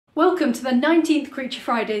Welcome to the 19th Creature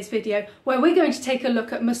Fridays video, where we're going to take a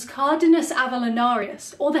look at Muscardinus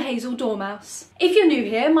avellanarius, or the Hazel Dormouse. If you're new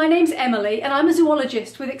here, my name's Emily and I'm a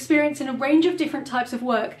zoologist with experience in a range of different types of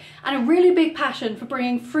work and a really big passion for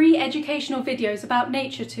bringing free educational videos about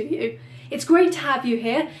nature to you. It's great to have you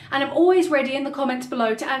here, and I'm always ready in the comments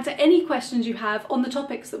below to answer any questions you have on the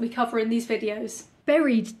topics that we cover in these videos.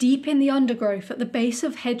 Buried deep in the undergrowth at the base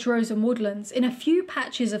of hedgerows and woodlands, in a few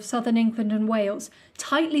patches of southern England and Wales,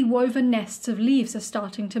 tightly woven nests of leaves are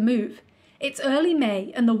starting to move. It's early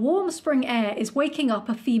May and the warm spring air is waking up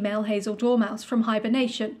a female Hazel Dormouse from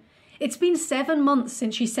hibernation. It's been 7 months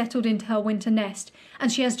since she settled into her winter nest,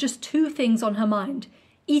 and she has just two things on her mind: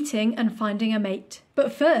 eating and finding a mate.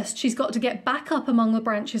 But first she's got to get back up among the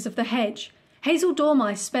branches of the hedge. Hazel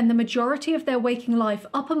Dormice spend the majority of their waking life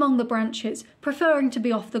up among the branches, preferring to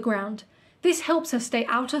be off the ground. This helps her stay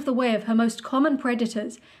out of the way of her most common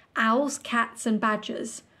predators, owls, cats and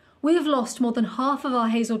badgers. We have lost more than half of our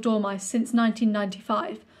Hazel Dormice since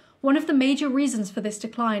 1995. One of the major reasons for this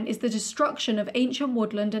decline is the destruction of ancient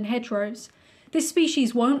woodland and hedgerows. This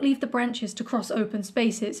species won't leave the branches to cross open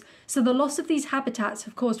spaces, so the loss of these habitats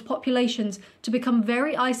have caused populations to become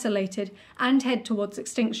very isolated and head towards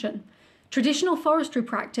extinction. Traditional forestry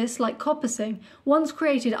practice, like coppicing, once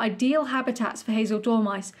created ideal habitats for Hazel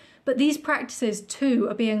Dormice, but these practices too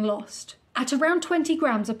are being lost. At around 20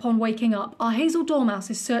 grams upon waking up, our Hazel Dormouse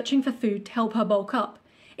is searching for food to help her bulk up.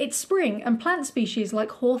 It's spring and plant species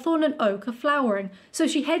like hawthorn and oak are flowering, so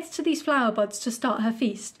she heads to these flower buds to start her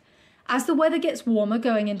feast. As the weather gets warmer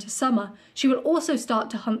going into summer, she will also start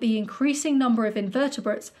to hunt the increasing number of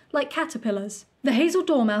invertebrates, like caterpillars. The Hazel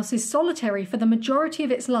Dormouse is solitary for the majority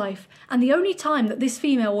of its life, and the only time that this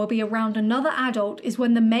female will be around another adult is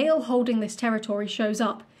when the male holding this territory shows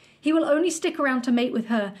up. He will only stick around to mate with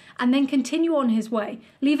her, and then continue on his way,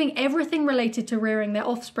 leaving everything related to rearing their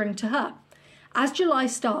offspring to her. As July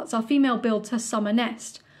starts, our female builds her summer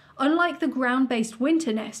nest. Unlike the ground-based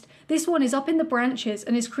winter nest, this one is up in the branches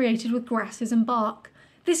and is created with grasses and bark.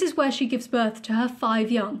 This is where she gives birth to her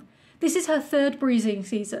 5 young. This is her 3rd breeding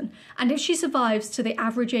season, and if she survives to the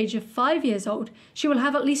average age of 5 years old, she will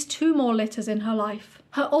have at least 2 more litters in her life.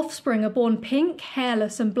 Her offspring are born pink,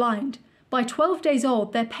 hairless and blind. By 12 days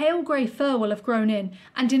old, their pale grey fur will have grown in,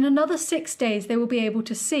 and in another 6 days they will be able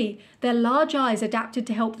to see, their large eyes adapted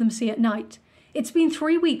to help them see at night. It's been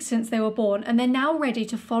 3 weeks since they were born, and they're now ready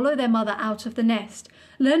to follow their mother out of the nest,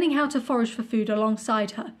 learning how to forage for food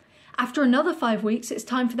alongside her. After another 5 weeks, it's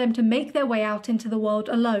time for them to make their way out into the world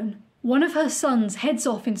alone. One of her sons heads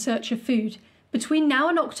off in search of food. Between now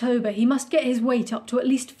and October, he must get his weight up to at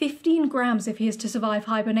least 15 grams if he is to survive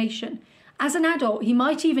hibernation. As an adult, he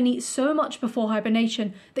might even eat so much before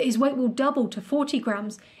hibernation that his weight will double to 40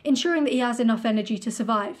 grams, ensuring that he has enough energy to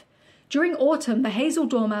survive. During autumn, the Hazel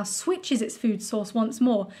Dormouse switches its food source once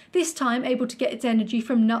more, this time able to get its energy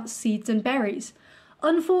from nuts, seeds and berries.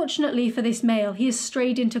 Unfortunately for this male, he has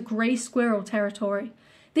strayed into grey squirrel territory.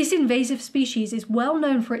 This invasive species is well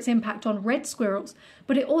known for its impact on red squirrels,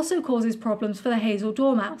 but it also causes problems for the Hazel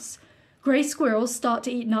Dormouse. Grey squirrels start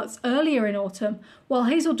to eat nuts earlier in autumn, while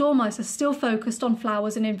Hazel Dormice are still focused on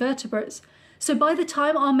flowers and invertebrates. So by the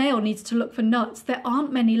time our male needs to look for nuts, there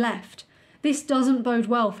aren't many left. This doesn't bode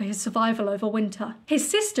well for his survival over winter. His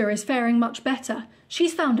sister is faring much better.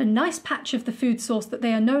 She's found a nice patch of the food source that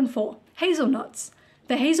they are known for, hazelnuts.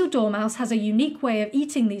 The Hazel Dormouse has a unique way of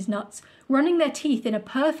eating these nuts, running their teeth in a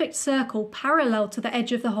perfect circle parallel to the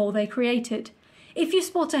edge of the hole they created. If you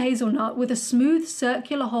spot a hazelnut with a smooth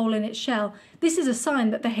circular hole in its shell, this is a sign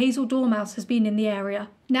that the Hazel Dormouse has been in the area.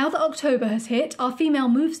 Now that October has hit, our female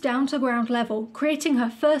moves down to ground level, creating her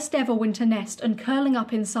first ever winter nest and curling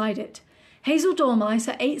up inside it. Hazel Dormice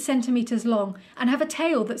are 8 centimeters long and have a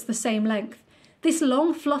tail that's the same length. This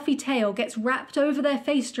long fluffy tail gets wrapped over their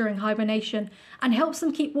face during hibernation and helps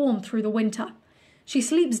them keep warm through the winter. She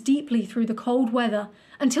sleeps deeply through the cold weather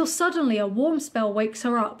until suddenly a warm spell wakes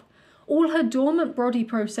her up. All her dormant body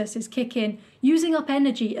processes kick in, using up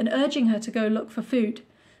energy and urging her to go look for food.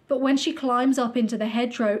 But when she climbs up into the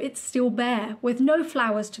hedgerow, it's still bare, with no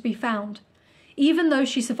flowers to be found. Even though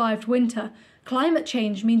she survived winter, climate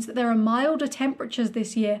change means that there are milder temperatures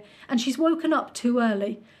this year, and she's woken up too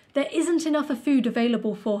early. There isn't enough of food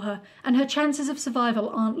available for her, and her chances of survival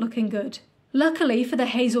aren't looking good. Luckily for the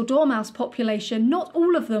Hazel Dormouse population, not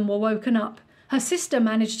all of them were woken up. Her sister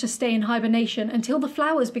managed to stay in hibernation until the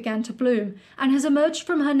flowers began to bloom, and has emerged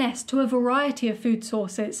from her nest to a variety of food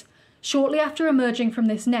sources. Shortly after emerging from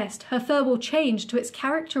this nest, her fur will change to its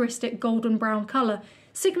characteristic golden brown colour,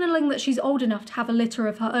 signalling that she's old enough to have a litter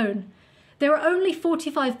of her own. There are only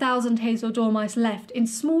 45,000 Hazel Dormice left in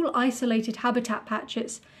small isolated habitat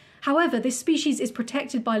patches, However, this species is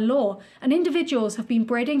protected by law, and individuals have been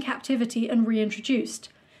bred in captivity and reintroduced.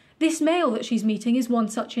 This male that she's meeting is one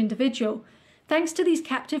such individual. Thanks to these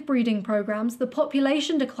captive breeding programs, the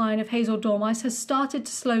population decline of Hazel Dormouse has started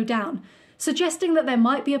to slow down, suggesting that there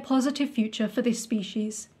might be a positive future for this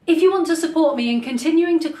species. If you want to support me in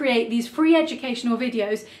continuing to create these free educational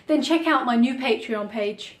videos, then check out my new Patreon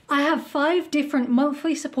page. I have 5 different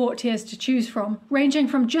monthly support tiers to choose from, ranging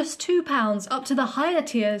from just £2 up to the higher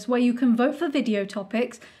tiers where you can vote for video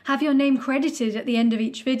topics, have your name credited at the end of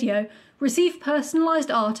each video, receive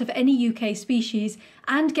personalised art of any UK species,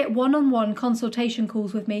 and get one-on-one consultation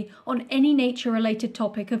calls with me on any nature-related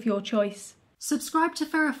topic of your choice. Subscribe to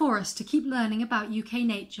Forest to keep learning about UK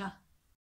nature.